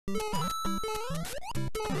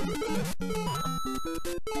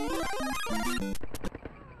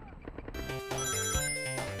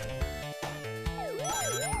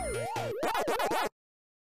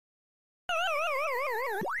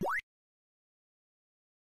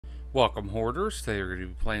Welcome, Hoarders. Today we're going to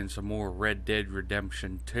be playing some more Red Dead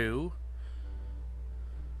Redemption 2.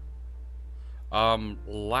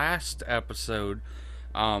 Last episode,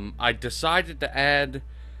 I decided to add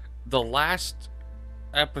the last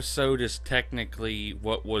episode is technically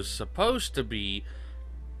what was supposed to be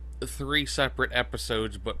 3 separate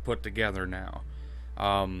episodes but put together now.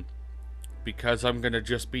 Because I'm going to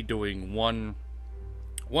just be doing one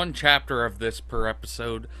chapter of this per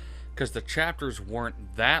episode. Because the chapters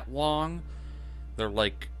weren't that long. They're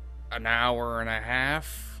like an hour and a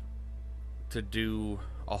half to do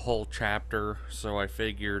a whole chapter. So I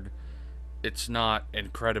figured it's not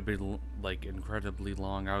incredibly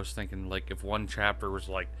long. I was thinking like if one chapter was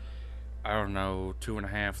like, I don't know,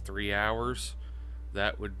 2.5, 3 hours,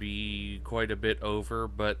 that would be quite a bit over.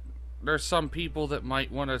 But there's some people that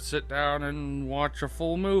might want to sit down and watch a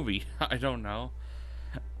full movie. I don't know.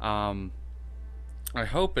 I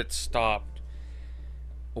hope it stopped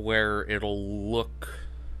where it'll look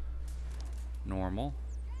normal.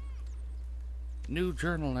 New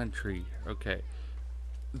journal entry. Okay.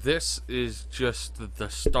 This is just the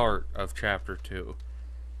start of chapter 2.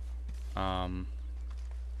 I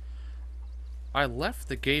left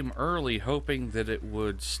the game early hoping that it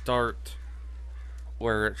would start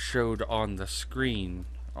where it showed on the screen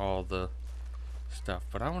all the stuff.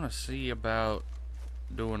 But I want to see about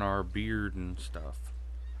doing our beard and stuff.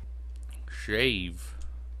 Shave.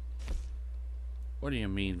 What do you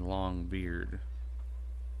mean long beard?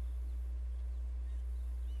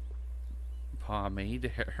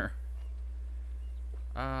 Pomade hair.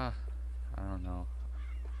 I don't know.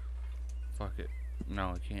 Fuck it. No,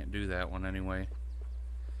 I can't do that one anyway.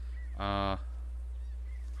 Why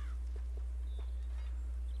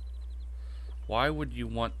would you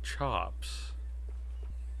want chops?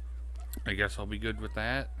 I guess I'll be good with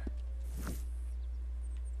that.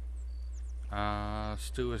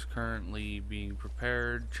 Stew is currently being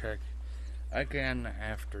prepared. Check again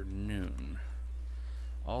after noon.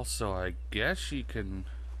 Also, I guess you can...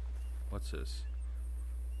 What's this?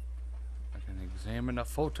 I can examine a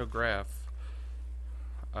photograph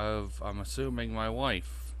of, I'm assuming, my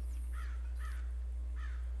wife.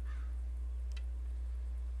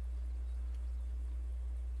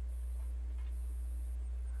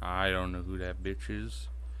 I don't know who that bitch is.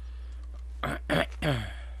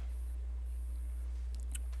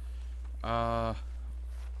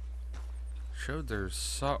 Showed there's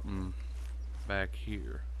something back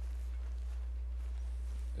here.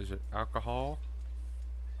 Is it alcohol?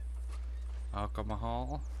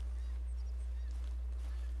 Alcohol?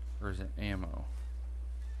 Or is it ammo?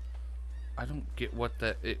 I don't get what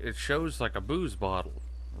that... It shows like a booze bottle,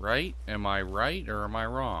 right? Am I right or am I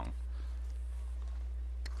wrong?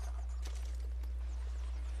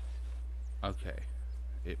 Okay.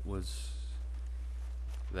 It was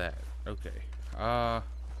that. Okay.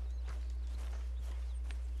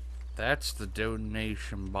 That's the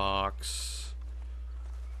donation box.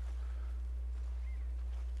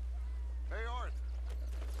 Hey, Art.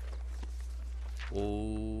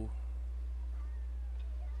 Oh.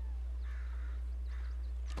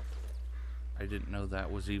 I didn't know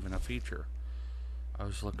that was even a feature. I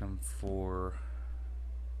was looking for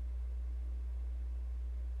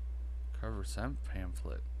cover scent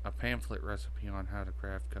pamphlet. A pamphlet recipe on how to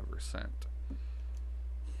craft cover scent.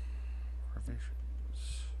 Provisions.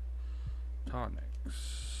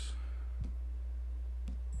 Tonics.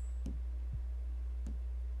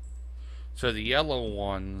 So the yellow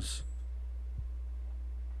ones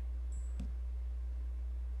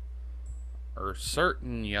or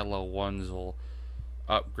certain yellow ones will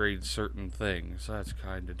upgrade certain things. That's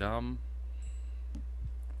kind of dumb.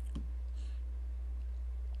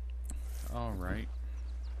 Alright.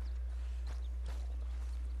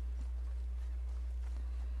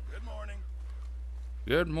 Good morning.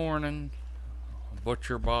 Good morning,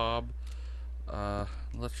 Butcher Bob.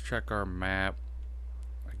 Let's check our map.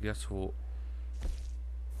 I guess we'll...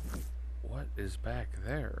 What is back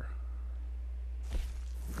there?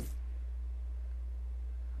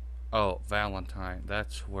 Oh, Valentine.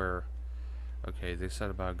 That's where... Okay, they said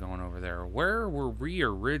about going over there. Where were we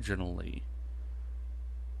originally?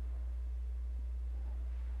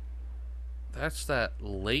 That's that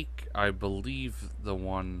lake, I believe, the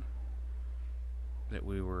one that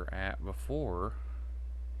we were at before.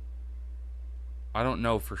 I don't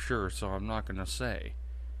know for sure, so I'm not going to say.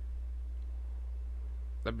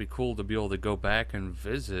 That'd be cool to be able to go back and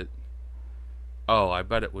visit. Oh, I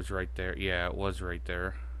bet it was right there. Yeah, it was right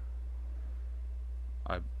there.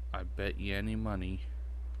 I bet you any money.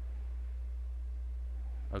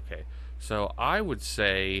 Okay, so I would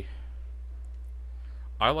say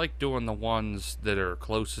I like doing the ones that are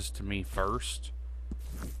closest to me first.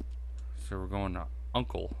 So we're going to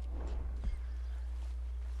Uncle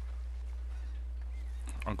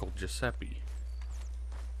Giuseppe.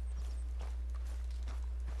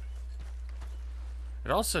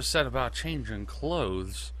 It also said about changing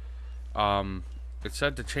clothes. It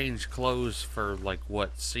said to change clothes for like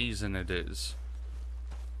what season it is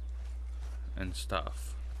and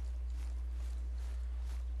stuff.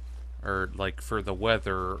 Or like for the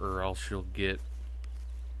weather, or else you'll get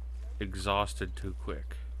exhausted too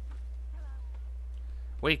quick.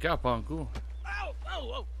 Wake up, Uncle. Ow!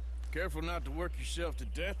 Oh, oh! Careful not to work yourself to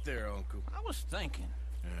death there, Uncle. I was thinking.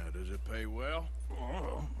 Yeah, does it pay well?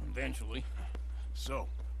 Oh, eventually. So,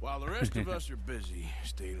 while the rest of us are busy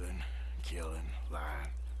stealing, killing, lying,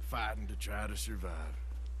 fighting to try to survive,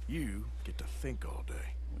 you get to think all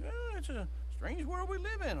day. Well, it's a strange world we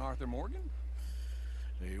live in, Arthur Morgan.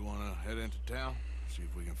 Do you want to head into town? See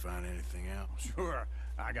if we can find anything out? Sure,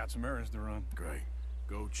 I got some errands to run. Great.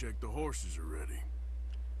 Go check the horses are ready.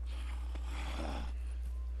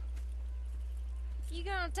 You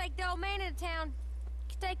gonna take the old man into town?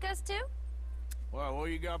 Take us too? Well,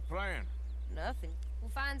 what you got planned? Nothing.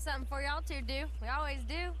 We'll find something for y'all to do. We always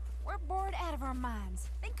do. We're bored out of our minds.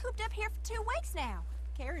 Been cooped up here for 2 weeks now.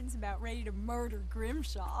 Karen's about ready to murder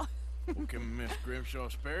Grimshaw. Well, can Miss Grimshaw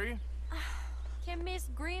spare you? Can Miss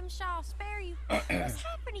Grimshaw spare you? What's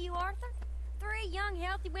happened to you, Arthur? 3 young,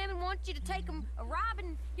 healthy women want you to take them a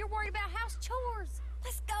robbing. You're worried about house chores.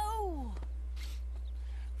 Let's go.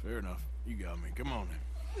 Fair enough. You got me. Come on then.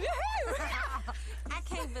 I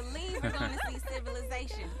can't believe we're gonna see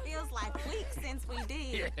civilization. Feels like weeks since we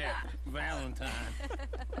did. Yeah, Valentine.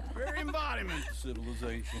 Very embodiment of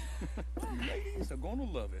civilization. You ladies are gonna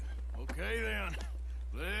love it. Okay then.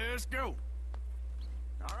 Let's go.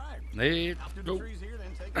 All right. Let's Out through go. the trees here,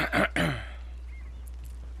 then take it.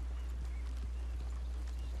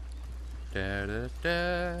 Da da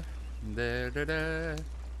da da da da.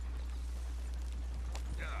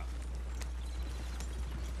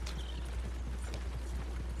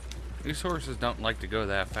 These horses don't like to go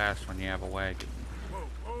that fast when you have a wagon. Whoa,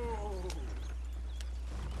 whoa.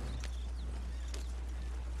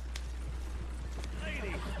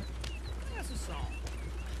 Lady, that's a song.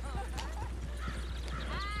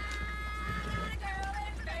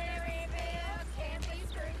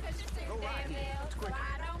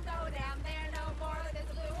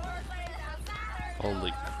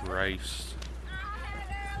 Holy Christ.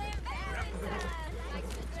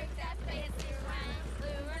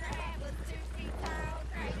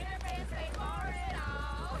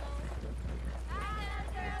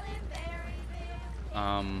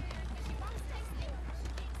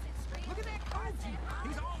 Look at that coach.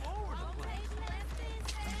 He's all over the place.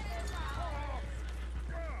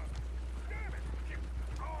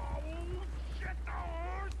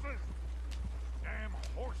 Damn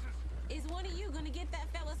horses! Is one of you gonna get that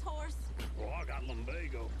fella's horse? Oh, I got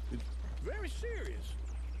lumbago. It's very serious.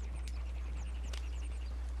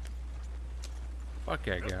 Fuck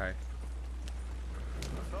that guy.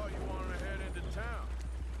 I thought you wanted to head into town.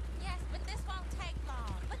 Yes, but this won't take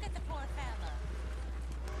long. Look at the poor fella.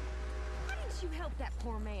 Why didn't you help that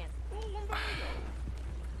poor man? Oh, lumbago.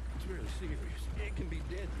 It's really serious. It can be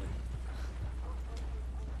deadly.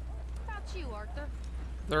 How about you, Arthur?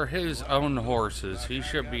 They're his own horses. He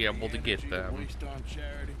should be able to get them. Waste on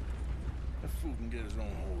charity. That fool can get his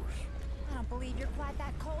own horse. I don't believe you're quite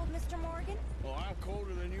that cold, Mr. Morgan. Well, I'm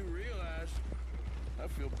colder than you realize. I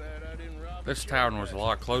feel bad I didn't rob This the town sheriff was a last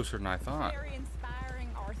lot closer than I thought. Very inspiring,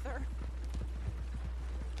 Arthur.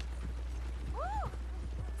 Woo!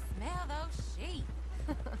 Smell those sheep.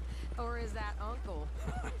 Or is that Uncle?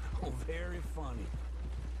 Oh, very funny.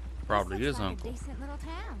 Probably This is looks like Uncle. a decent little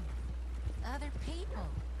town. Other people.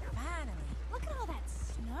 Finally. Look at all that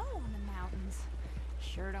snow on the mountains.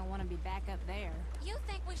 Sure don't want to be back up there. You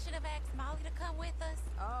think we should have asked Molly to come with us?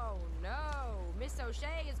 Oh, no. Miss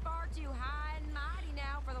O'Shea is far too high and mighty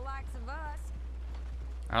now for the likes of us.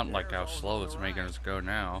 I don't like how slow it's making us go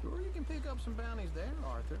now. Sure, you can pick up some bounties there,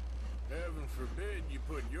 Arthur. Heaven forbid you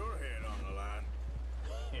put your head on the line.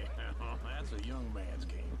 Yeah, that's a young man's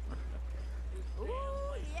game. Ooh,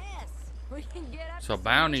 yes. We can get up So to some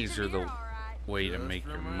bounties action are the here, all right. way to Just make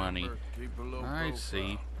your remember, money. keep a low I profile.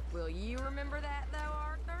 see. Will you remember that, though,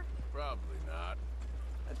 Arthur? Probably not.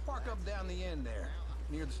 Let's park up down the end there,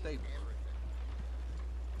 near the stable.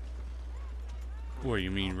 What,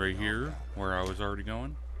 you mean right here, where I was already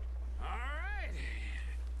going? All right.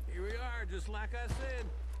 Here we are, just like I said.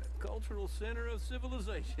 The cultural center of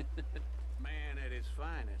civilization. Man at his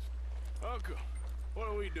finest. Uncle, what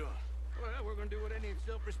are we doing? Well, we're gonna do what any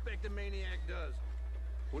self-respecting maniac does.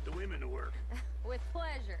 Put the women to work. With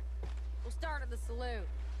pleasure. We'll start at the saloon.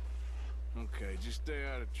 Okay, just stay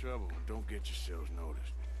out of trouble and don't get yourselves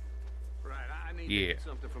noticed. Right, I need Yeah. to get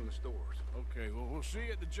something from the stores. Okay, well, we'll see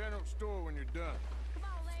you at the general store when you're done. Come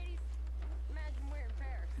on, ladies. Imagine we're in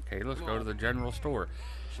Paris. Okay, let's go to the general store.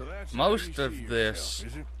 So that's Most how you of see this yourself,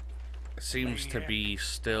 is it? seems to be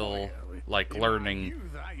still like learning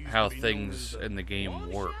how things in the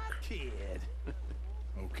game work. Kid.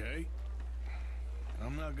 Okay.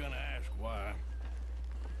 I'm not gonna ask why.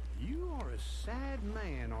 You are a sad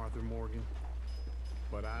man, Arthur Morgan.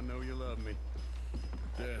 But I know you love me.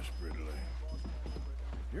 Desperately.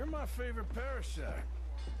 You're my favorite parasite.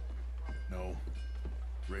 No.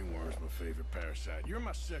 Ringworm's my favorite parasite. You're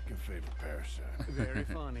my second favorite parasite. Very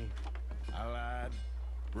funny. I lied.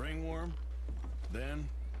 Ringworm. Then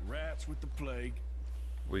rats with the plague.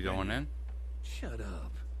 We going in? Shut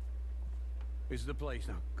up. This is the place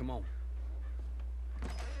now. Come on.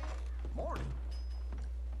 Morning.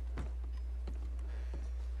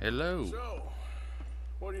 Hello. So,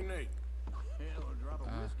 what do you need? Hell, a drop of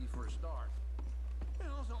whiskey for a start. You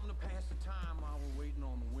know, something to pass the time while we're waiting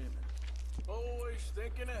on the women. Always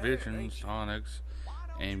thinking ahead, Visions, ain't you? tonics,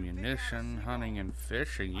 ammunition, hunting, and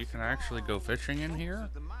fishing. You can actually go fishing in here?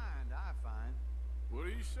 The mind, I find. What are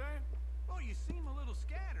you saying? Well, you seem a little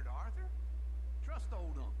scattered, Arthur. Trust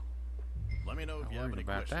old uncle. Let me know if I'm you have worried any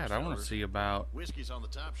about questions. that. I want to fellas. see about Whiskey's on the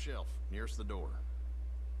top shelf, nearest the door.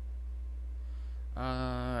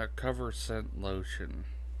 cover scent lotion.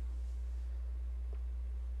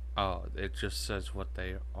 Oh, it just says what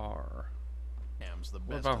they are. Ham's the What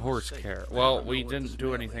best about in the horse state. care? I Well, don't know we what the didn't do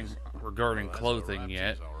smell anything is. regarding Well, that's clothing what yet.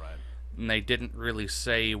 Rapture's all right. And they didn't really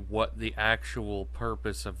say what the actual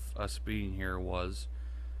purpose of us being here was.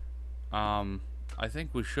 I think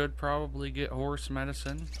we should probably get horse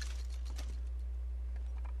medicine.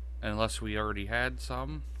 Unless we already had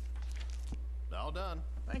some. All done.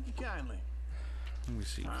 Thank you kindly. Let me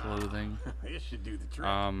see, clothing. This should do the trick.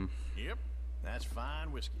 Yep, that's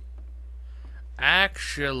fine whiskey.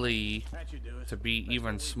 Actually, That should do it. to be Let's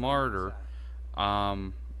even go smarter,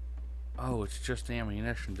 inside. oh, it's just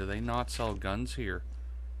ammunition. Do they not sell guns here?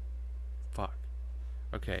 Fuck.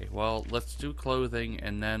 Okay, well, let's do clothing,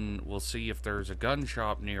 and then we'll see if there's a gun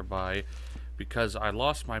shop nearby, because I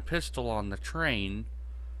lost my pistol on the train,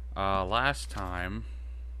 last time.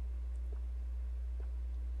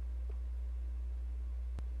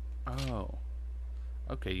 Oh.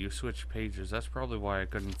 Okay, you switched pages. That's probably why I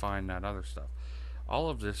couldn't find that other stuff. All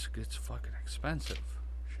of this gets fucking expensive.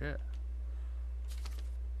 Shit.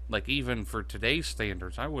 Like, even for today's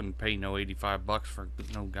standards, I wouldn't pay no $85 for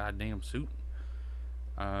no goddamn suit.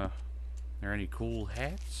 Are there any cool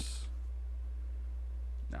hats?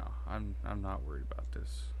 No, I'm not worried about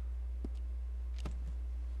this.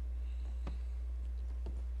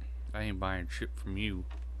 I ain't buying shit from you.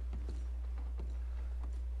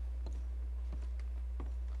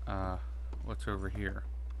 What's over here?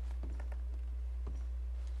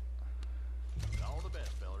 All the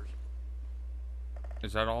best, fellers.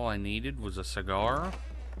 Is that all I needed? Was a cigar?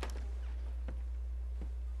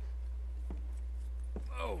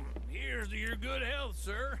 Oh, here's to your good health,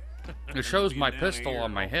 sir. It shows my Get down pistol here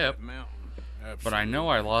on my off hip, that mountain. but I know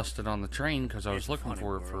I lost it on the train because I was It's a looking funny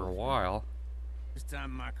for it for a world. while. This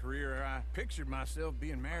time in my career, I pictured myself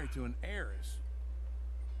being married to an heiress.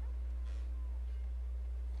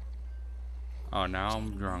 Oh, now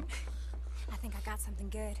I'm drunk. I think I got something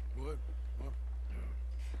good. What?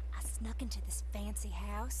 I snuck into this fancy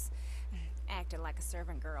house. Acted like a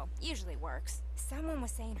servant girl. Usually works. Someone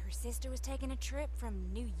was saying her sister was taking a trip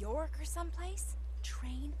from New York or someplace.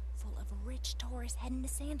 Train full of rich tourists heading to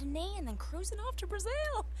Saint Denis and then cruising off to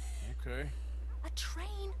Brazil. Okay. A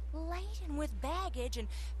train laden with baggage and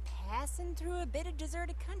passing through a bit of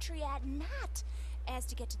deserted country at night as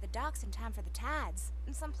to get to the docks in time for the tides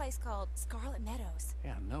in some place called Scarlet Meadows.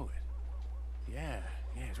 Yeah, I know it. Yeah,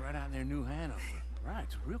 it's right out there in New Hanover. Right,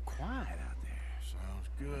 it's real quiet out there. Sounds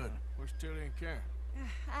good. Where's Tilly and Karen?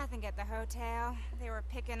 I think at the hotel. They were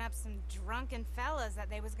picking up some drunken fellas that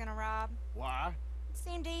they was gonna rob. Why? It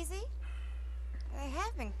seemed easy. They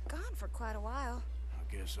have been gone for quite a while.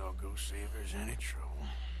 I guess I'll go see if there's any trouble.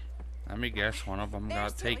 Let me guess, one of them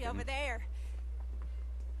There's got Tilly taken. over there.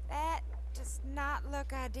 That does not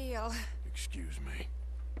look ideal. Excuse me.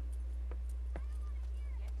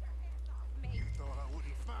 Thought I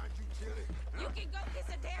wouldn't find find you, Tilly. You can go kiss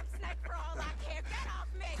a damn snake for all I care. Get off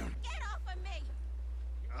me! Get off of me!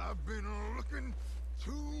 I've been looking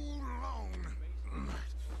too long.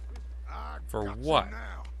 I For got you what?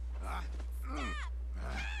 now.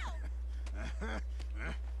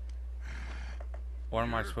 What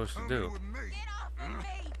am I supposed to do? With me. Get off of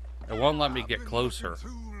me! It won't let me I've get been closer. looking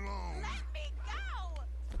too long. Let me go!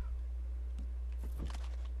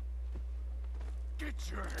 Get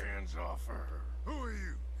your hands off of her. Who are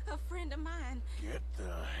you? A friend of mine. Get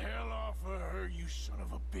the hell off of her, you son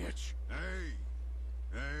of a bitch. Hey,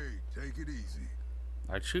 take it easy.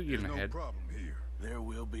 I'd shoot you in There's the no head. problem here. There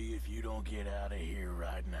will be if you don't get out of here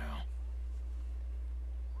right now.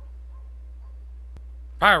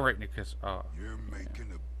 Fire right in the kiss. Oh, You're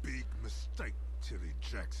making a big mistake, Tilly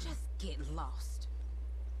Jackson. Just get lost.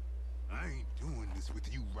 I ain't doing this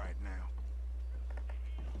with you right now.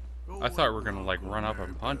 I thought we were gonna like run up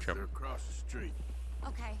and punch They're him. across the street.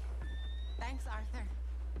 Okay. Thanks, Arthur.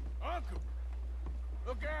 Uncle,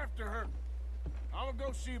 look after her. I'm gonna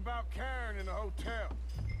go see about Karen in the hotel.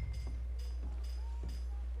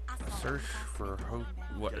 I saw Search her for sneaking around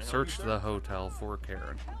down what? there. Search the hotel for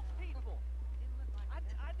Karen. I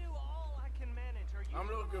do all I can manage. Are you? I'm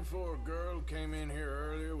looking for a girl who came in here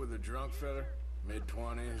earlier with a drunk fella.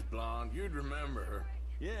 Mid-20s, blonde. You'd remember her.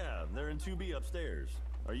 Yeah, they're in 2B upstairs.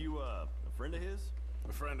 Are you, a friend of his?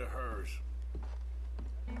 A friend of hers.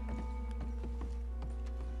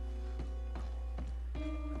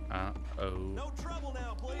 Uh-oh. No trouble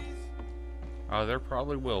now, please. Oh, there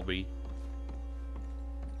probably will be.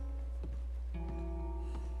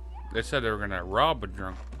 They said they were gonna rob a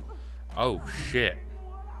drunk. Oh, shit.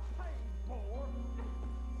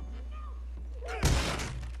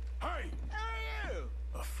 Hey!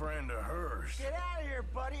 A friend of hers. Get out of here,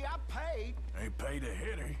 buddy. I paid. They paid to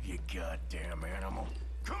hit her, you goddamn animal.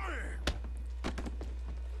 Come here!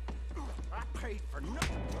 I paid for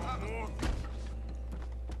nothing.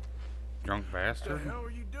 Drunk What the bastard. hell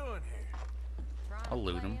are you doing here? Trying I'll to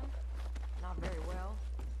loot play him. Not very well.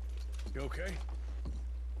 You okay?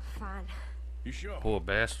 Fine. You sure? Poor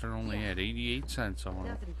bastard only had 88 cents on him.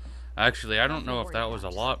 Nothing. Actually, I don't Nothing know to if that worry was a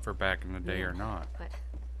about. lot for back in the day or not. But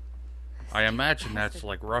I imagine that's bastard-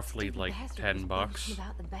 like roughly stupid like bastard 10 was bucks. bullshitting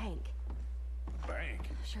about the bank. Bank.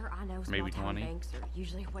 Sure, I know Maybe small-town 20. banks are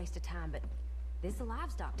usually a waste of time, but this is a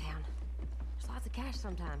livestock town. There's lots of cash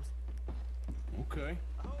sometimes. Okay.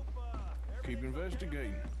 Keep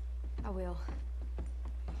investigating. I will.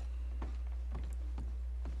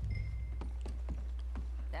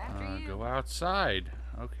 After you. Go outside.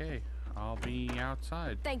 Okay, I'll be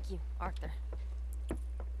outside. Thank you, Arthur.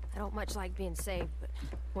 I don't much like being saved, but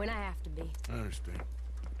when I have to be. I understand.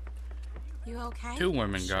 You okay? 2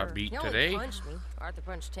 women Sure. got beat He only today. punched me. Arthur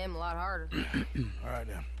punched him a lot harder. All right,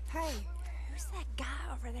 then. Hey, who's that guy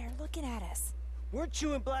over there looking at us? Weren't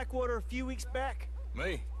you in Blackwater a few weeks back?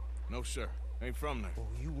 Me? No, sir. Ain't from there. Oh,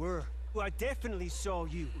 you were. Well, I definitely saw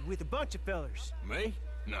you with a bunch of fellers. Me?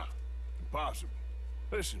 No. Impossible.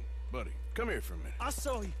 Listen, buddy, come here for a minute. I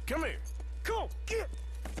saw you. Come here. Come on, get.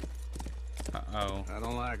 Uh-oh. I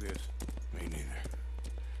don't like this. Me neither.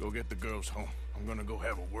 Go get the girls home. I'm gonna go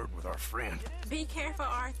have a word with our friend. Be careful,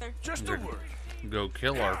 Arthur. Just a word. Go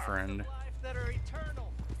kill our friend. Life that are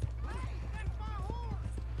eternal.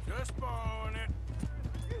 Just borrowing it.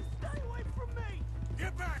 You stay away from me.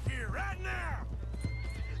 Get back here right now.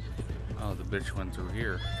 Oh, the bitch went through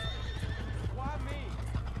here. Why me?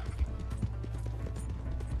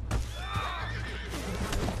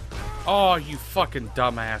 Oh, you fucking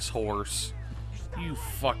dumbass horse. You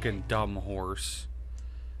fucking dumb horse.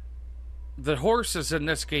 The horses in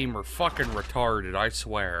this game are fucking retarded, I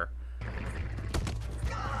swear.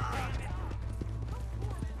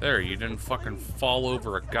 There, you didn't fucking fall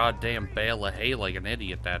over a goddamn bale of hay like an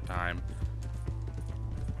idiot that time.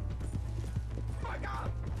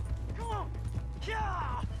 Come on.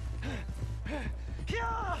 Yeah.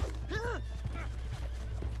 Yeah.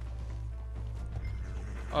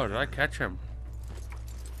 Oh, did I catch him?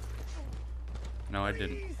 No, I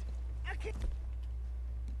didn't. Please. I can't.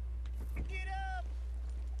 Get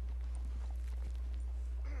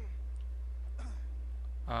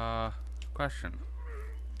up. Question.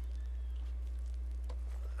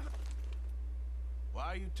 Why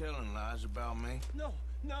are you telling lies about me? No,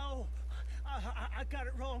 no. I got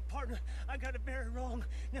it wrong, partner. I got it very wrong.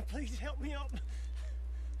 Now please help me up.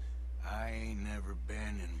 I ain't never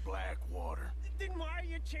been in Blackwater. Then why are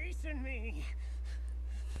you chasing me?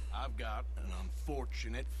 I've got an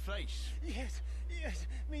unfortunate face. Yes, yes,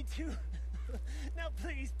 me too. Now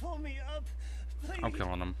please pull me up. Please. I'm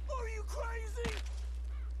killing him. Are you crazy?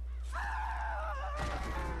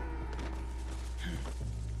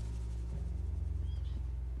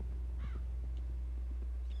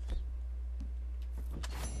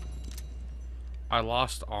 I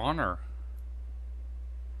lost honor.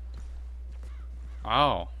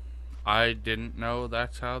 Oh. I didn't know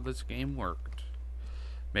that's how this game worked.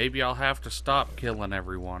 Maybe I'll have to stop killing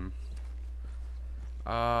everyone.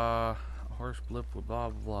 Horse blip with blah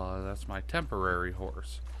blah blah. That's my temporary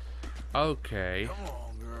horse. Okay. Come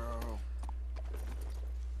on, girl.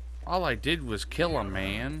 All I did was kill a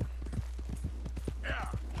man. I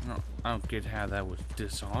don't get how that was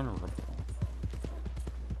dishonorable.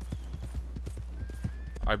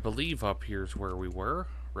 I believe up here's where we were,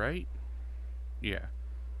 right? Yeah.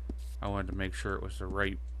 I wanted to make sure it was the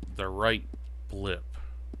right blip.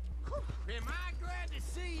 Am I glad to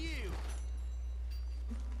see you?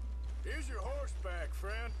 Here's your horse back,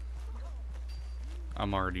 friend.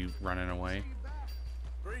 I'm already running away.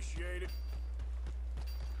 Appreciate it.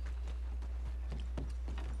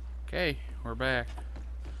 Okay, we're back.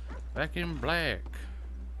 Back in black.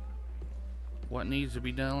 What needs to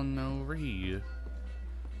be done over here?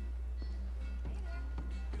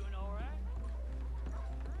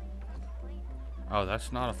 Oh,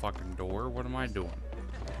 that's not a fucking door. What am I doing?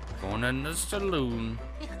 Going in the saloon.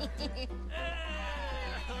 Alright,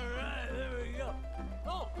 there we go.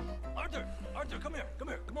 Oh, Arthur, come here, come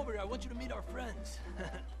over here. I want you to meet our friends.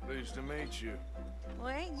 Pleased to meet you. Well,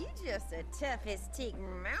 ain't you just a tough as teak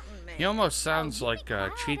mountain man? He almost sounds Oh, like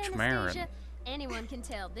Cheech Marin. Anastasia. Anyone can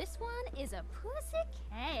tell this one is a pussy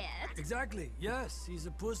cat. Exactly, yes, he's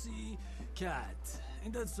a pussy cat.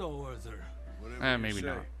 Ain't that so, Arthur? Whatever you Maybe say.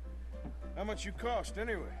 not. How much you cost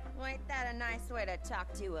anyway? Well, ain't that a nice way to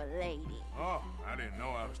talk to a lady? Oh, I didn't know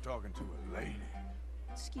I was talking to a lady.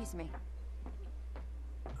 Excuse me.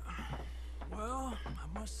 Well, I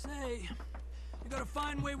must say, you got a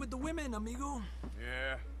fine way with the women, amigo.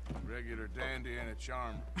 Yeah, regular dandy and a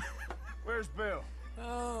charmer. Where's Bill?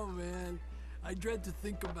 Oh, man, I dread to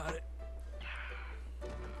think about it.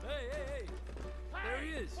 Hey! There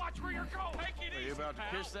he is. Watch where you're going. Take it Are you about to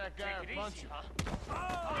kiss that guy or punch him?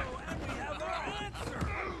 Oh, and we have our answer.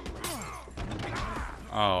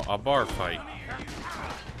 Oh, a bar fight.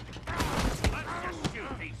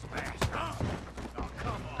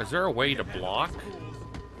 Is there a way to block?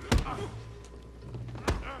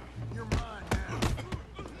 You're mine now.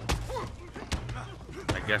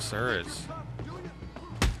 I guess there is.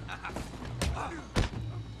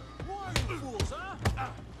 Fools, huh?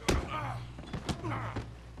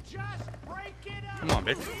 Just break it up. Come on,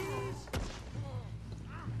 bitch.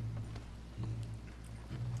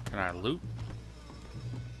 Can I loot?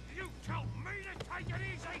 You told me to take it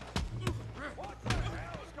easy. What the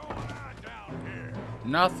hell is going on down here?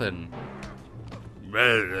 Nothing.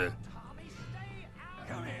 Tommy, stay out.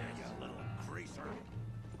 Come here, you little greaser.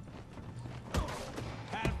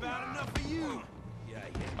 Had about enough of you.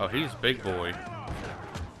 Oh, he's big boy.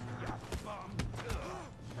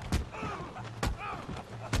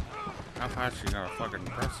 How fast you gonna fucking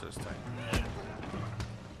press this thing?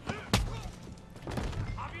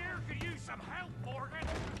 Javier could use some help, Morgan.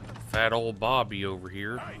 Fat old Bobby over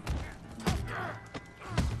here.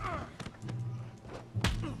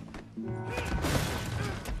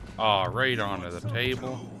 Aw, right onto the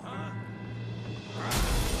table.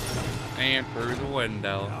 And through the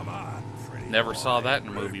window. Never saw that in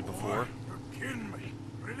a movie before. You're kidding me.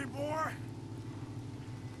 Really, boy?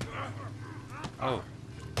 Oh.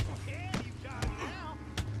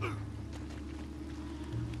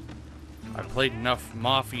 I played enough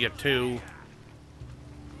Mafia 2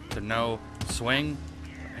 to know swing,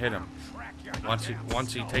 hit him. Once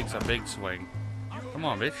he takes a big swing. Come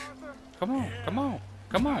on, bitch. Come on, come on,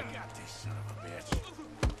 come on.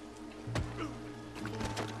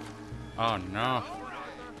 Oh no.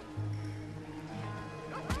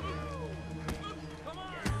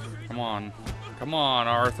 Come on. Come on,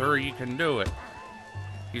 Arthur, you can do it.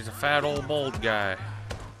 He's a fat old bald guy.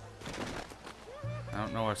 I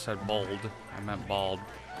don't know I said bold. I meant bald.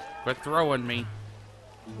 Quit throwing me.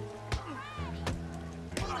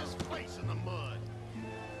 This place in the mud.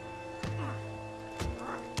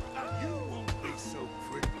 You won't be so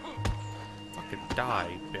quick. Fucking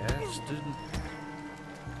die, bastard.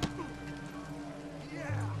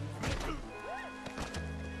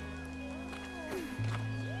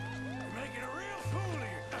 Making a real fool of you.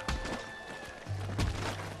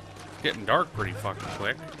 It's getting dark pretty fucking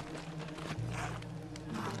quick.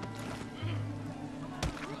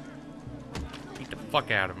 Beat the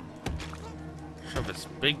fuck out of him. Shove his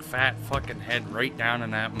big fat fucking head right down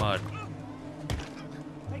in that mud.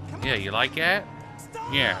 Yeah, you like that?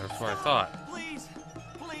 Stop! Yeah, that's what I thought. Please,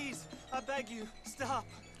 I beg you, stop.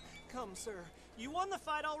 Come, sir. You won the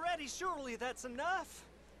fight already. Surely that's enough.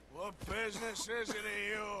 What business is it of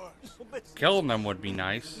yours? No business. Killing them would be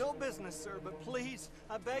nice. No business, sir, but please,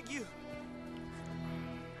 I beg you.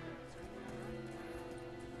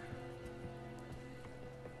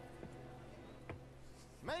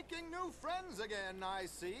 Making new friends again, I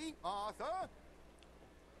see, Arthur.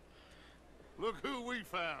 Look who we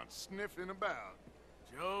found sniffing about.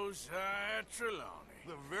 Josiah Trelawney.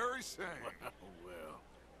 The very same. Well,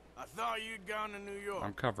 I thought you'd gone to New York.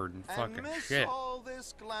 I'm covered in And fucking miss shit. all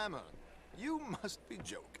this glamour. You must be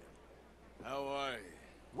joking. How are you?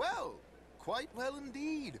 Well, quite well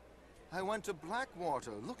indeed. I went to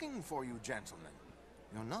Blackwater looking for you gentlemen.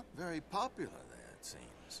 You're not very popular there, it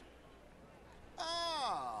seems.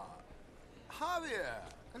 Ah, Javier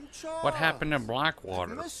and Charles. What happened in I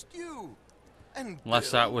Blackwater? missed you. And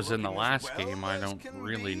Unless Bill that was in the looking as last well game, I as don't can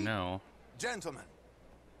really be. know. Gentlemen,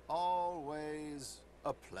 always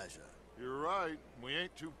a pleasure. You're right. We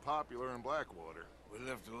ain't too popular in Blackwater. We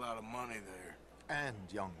left a lot of money there. And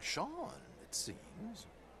young Sean, it seems.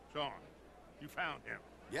 Sean, you found him.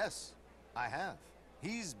 Yes, I have.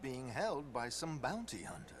 He's being held by some bounty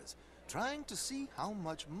hunters, trying to see how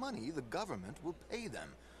much money the government will pay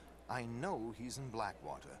them. I know he's in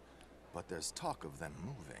Blackwater, but there's talk of them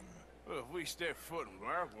moving. Well, if we step foot in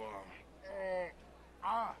Blackwater...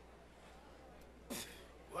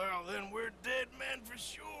 Well, then we're dead men for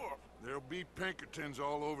sure. There'll be Pinkertons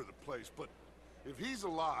all over the place, but if he's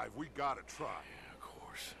alive, we gotta try. Yeah, of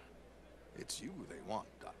course. It's you they want,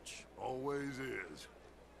 Dutch. Always is.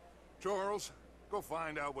 Charles, go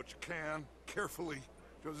find out what you can, carefully.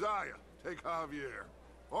 Josiah, take Javier.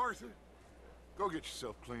 Arthur, go get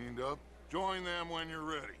yourself cleaned up. Join them when you're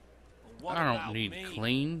ready. What I about don't need me?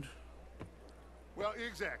 cleaned. Well,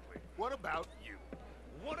 exactly. What about you?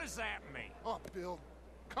 What does that mean? Oh, Bill,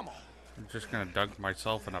 come on. I'm just gonna dunk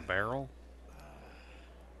myself in a barrel.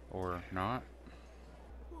 Or not.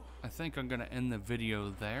 I think I'm gonna end the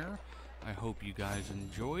video there. I hope you guys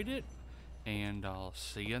enjoyed it. And I'll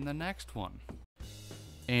see you in the next one.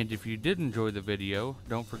 And if you did enjoy the video,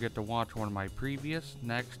 don't forget to watch one of my previous,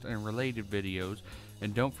 next, and related videos.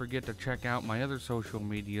 And don't forget to check out my other social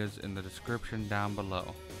medias in the description down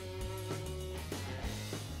below.